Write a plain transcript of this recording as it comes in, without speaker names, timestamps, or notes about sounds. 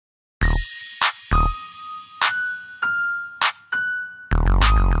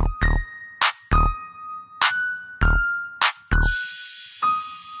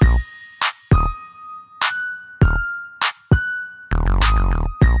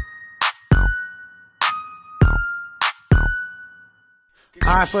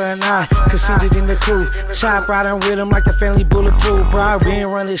Eye for an eye, conceded in the crew. Chop riding with him like the family Bulletproof. Bro, I been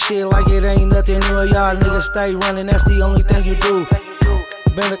running shit like it ain't nothing new. Y'all niggas stay running, that's the only thing you do.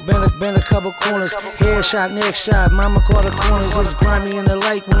 Been a couple corners, headshot, neck shot, mama caught the corners. It's grimy in the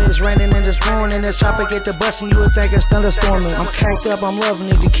lake when it's raining and it's pouring. And this chopper get the bustin', you would think it's thunderstorming. I'm caked up, I'm loving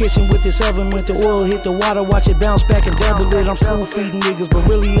it. The kitchen with this oven, with the oil hit the water, watch it bounce back and double it. I'm spoon feeding niggas, but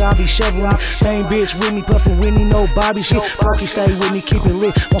really I be shoveling. Main bitch with me, puffin' Whitney, no Bobby shit. Brokey stay with me, keep it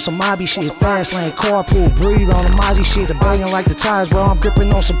lit on some mobby shit. Fast lane, carpool, breathe on the Mozzie shit. The banging like the tires, bro. I'm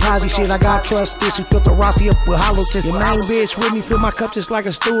gripping on some posy shit. I got trust this, we fill the Rossi up with hollow tip. Your main bitch with me, fill my cup just like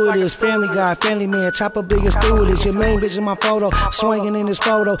a stewardess. Family guy, family man, chopper biggest stewardess. Your main bitch in my photo, swinging in this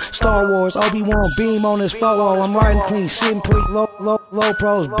photo. Star Wars, Obi-Wan beam on this photo. I'm riding clean, sitting pretty low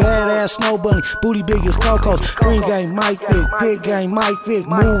pros. Badass snow bunny, booty big as Coco's. Green game, Mike Vick, big game, Mike Vick.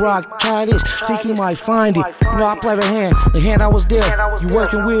 Moon rock, try this, think you might find it. You know I play the hand I was there. You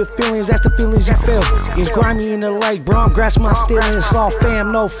working with feelings, that's the feelings you feel. It's grimy in the lake, bro, I'm grasping my steel. And it's all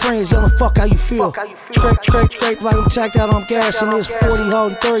fam, no friends, yelling fuck how you feel. Scrape like I'm tacked out, I'm gassing. This 40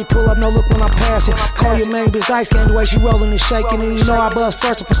 holding 30, pull up, no look when I'm passing. Call your main bitch ice can, the way she rolling and shaking. And you know I buzz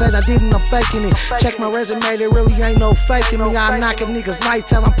first, if I said I didn't, I'm faking it. Check my resume, there really ain't no faking me. I knock a nigga's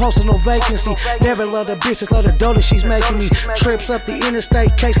lights out, I'm posting no vacancy. Never love the bitch, just love the dough that she's making me. Trips up the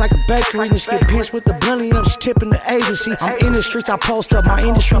interstate, case like a bakery. And she get bitch with the bunny up, she tipping the agency. I'm in the streets, I post up, my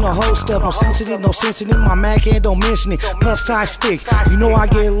industry no whole stuff. No sensitive, my Mac and don't mention it. Puff tie stick, you know I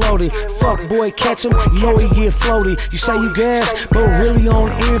get loaded. Fuck boy, catch him, you know he get floated. You say you gas, but really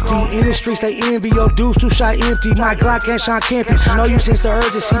on empty. In the streets they envy, your dudes too shy empty. My Glock ain't Sean Campy, know you since the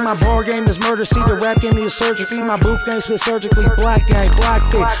urgency. My bar game is murder, see the rap game is surgery. My booth game spit surgically, black game, black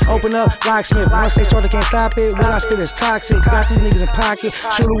fit. Open up, locksmith, once they start they can't stop it. What I spit is toxic, got these niggas in pocket.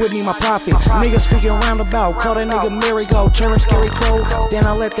 Shooter with me, my profit. Niggas speaking roundabout, call that nigga merry-go. Turn him scary cold, then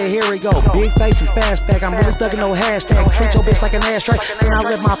I let the hairy go. Big face and fast back, I'm really thugging no hashtag. Treat your bitch like an ashtray, then I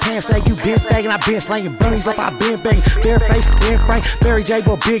let my pants stag. You been fagging, I been slanging bunnies up, I been banging. Bare face, Ben Frank, Mary J,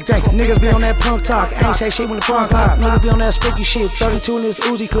 boy, big day. Niggas be on that punk talk, ain't say shit when the trunk pop. Niggas be on that spooky shit, 32 in this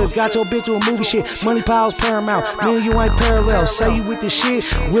Uzi clip. Got your bitch to a movie shit, money piles paramount. Me and you ain't parallel, say you with this shit,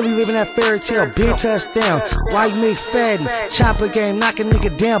 really living that fairy tale. Big touchdown, like McFadden. Chopper game, knock a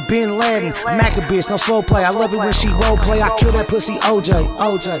nigga down, Bin Laden. Mac a bitch, no slow play, I love it when she role play. I kill that pussy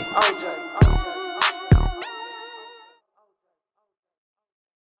OJ.